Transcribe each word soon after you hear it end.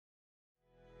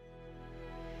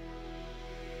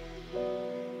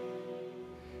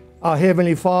Our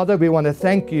Heavenly Father, we want to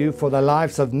thank you for the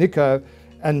lives of Nico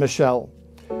and Michelle.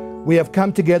 We have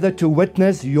come together to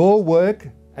witness your work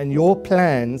and your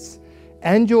plans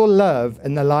and your love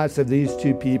in the lives of these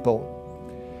two people.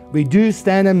 We do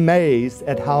stand amazed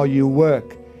at how you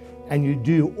work and you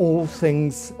do all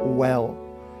things well.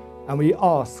 And we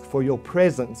ask for your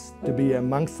presence to be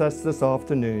amongst us this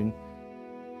afternoon.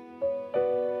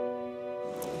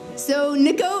 So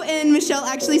Nico and Michelle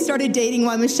actually started dating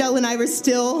while Michelle and I were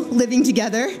still living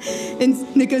together.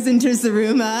 And Nico's enters the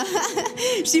room.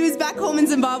 She was back home in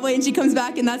Zimbabwe, and she comes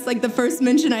back, and that's like the first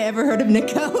mention I ever heard of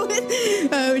Nico.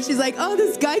 She's like, oh,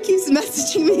 this guy keeps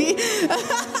messaging me.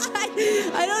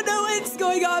 I don't know what's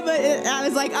going on, but I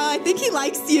was like, oh, I think he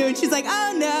likes you. And she's like,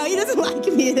 oh, no, he doesn't like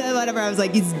me. Whatever. I was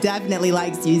like, he definitely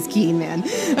likes you. He's keen, man.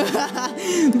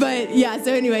 But yeah,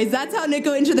 so anyways, that's how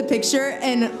Nico entered the picture.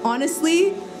 And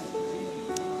honestly,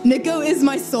 Nico is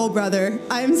my soul brother.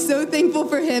 I am so thankful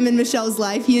for him in Michelle's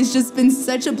life. He has just been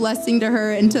such a blessing to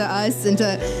her and to us, and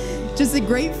to just a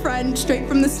great friend straight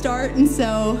from the start. And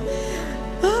so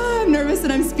I'm nervous that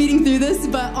I'm speeding through this,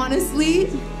 but honestly,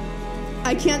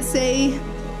 I can't say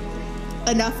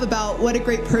enough about what a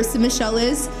great person Michelle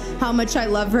is, how much I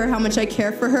love her, how much I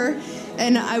care for her,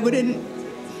 and I wouldn't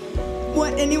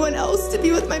want anyone else to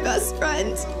be with my best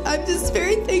friend. I'm just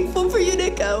very thankful for you,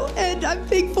 Nico, and I'm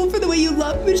thankful for the way you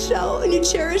love Michelle and you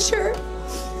cherish her.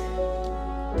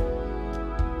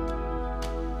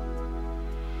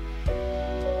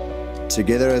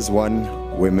 Together as one,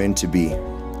 we're meant to be.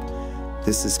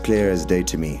 This is clear as day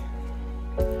to me.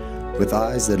 With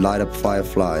eyes that light up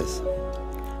fireflies,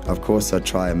 of course I'd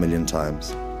try 1,000,000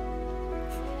 times.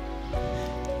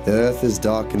 The earth is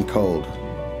dark and cold,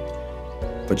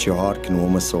 but your heart can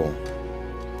warm us all.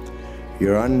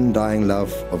 Your undying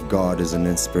love of God is an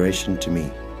inspiration to me.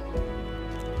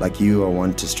 Like you, I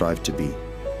want to strive to be.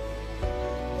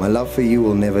 My love for you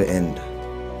will never end.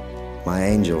 My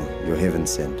angel, your heaven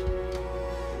sent.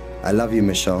 I love you,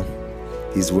 Michelle.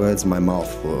 These words my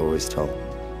mouth will always tell.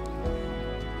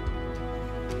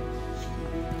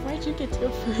 Why'd you get to go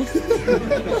first?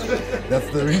 That's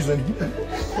the reason.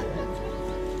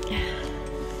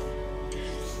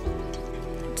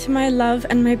 To my love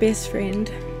and my best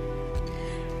friend,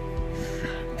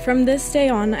 from this day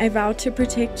on, I vow to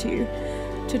protect you,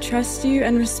 to trust you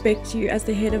and respect you as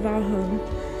the head of our home.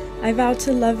 I vow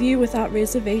to love you without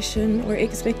reservation or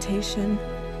expectation,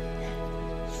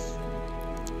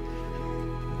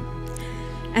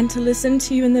 and to listen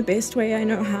to you in the best way I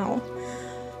know how,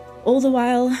 all the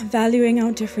while valuing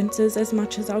our differences as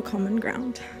much as our common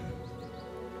ground.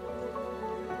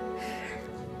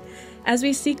 As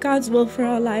we seek God's will for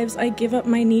our lives, I give up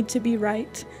my need to be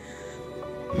right,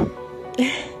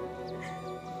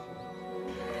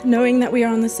 knowing that we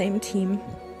are on the same team.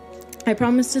 I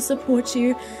promise to support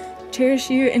you,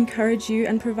 cherish you, encourage you,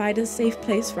 and provide a safe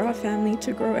place for our family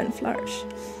to grow and flourish.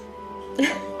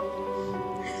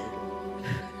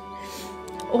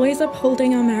 Always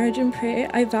upholding our marriage in prayer,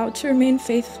 I vow to remain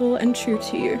faithful and true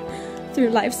to you through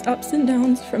life's ups and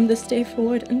downs from this day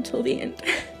forward until the end.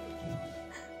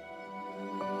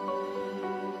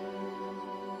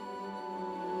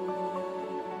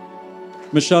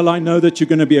 Michelle, I know that you're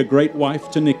going to be a great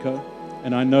wife to Nico,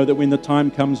 and I know that when the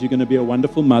time comes, you're going to be a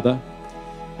wonderful mother,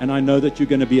 and I know that you're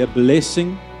going to be a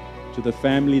blessing to the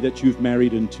family that you've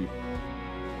married into.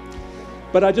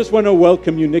 But I just want to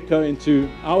welcome you, Nico, into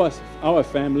our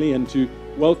family, and to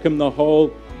welcome the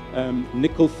whole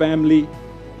Nickel family.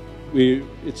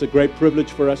 It's a great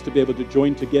privilege for us to be able to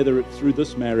join together through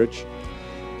this marriage.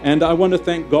 And I want to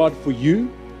thank God for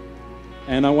you,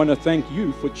 and I want to thank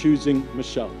you for choosing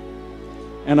Michelle.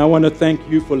 And I want to thank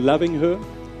you for loving her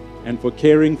and for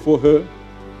caring for her.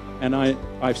 And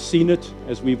I've seen it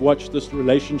as we've watched this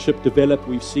relationship develop.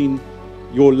 We've seen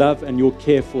your love and your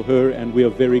care for her, and we are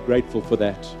very grateful for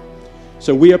that.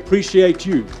 So we appreciate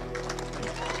you.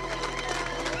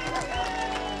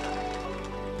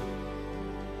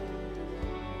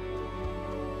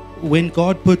 When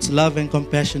God puts love and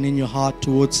compassion in your heart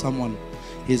towards someone,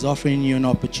 He's offering you an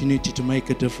opportunity to make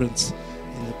a difference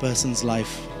in the person's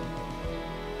life.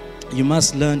 You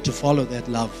must learn to follow that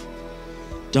love.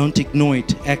 Don't ignore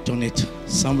it, act on it.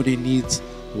 Somebody needs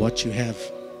what you have.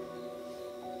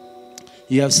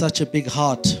 You have such a big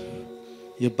heart.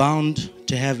 You're bound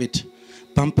to have it.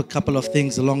 Bump a couple of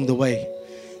things along the way.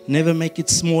 Never make it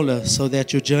smaller so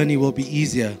that your journey will be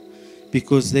easier,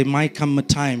 because there might come a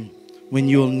time when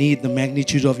you'll need the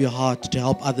magnitude of your heart to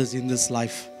help others in this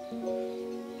life.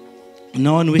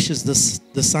 No one wishes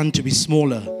the sun to be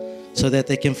smaller so that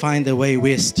they can find their way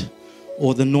west,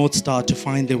 or the North Star to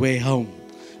find their way home.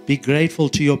 Be grateful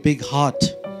to your big heart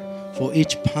for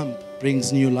each pump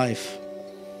brings new life.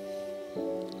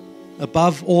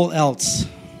 Above all else,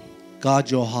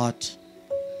 guard your heart,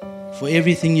 for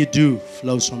everything you do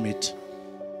flows from it.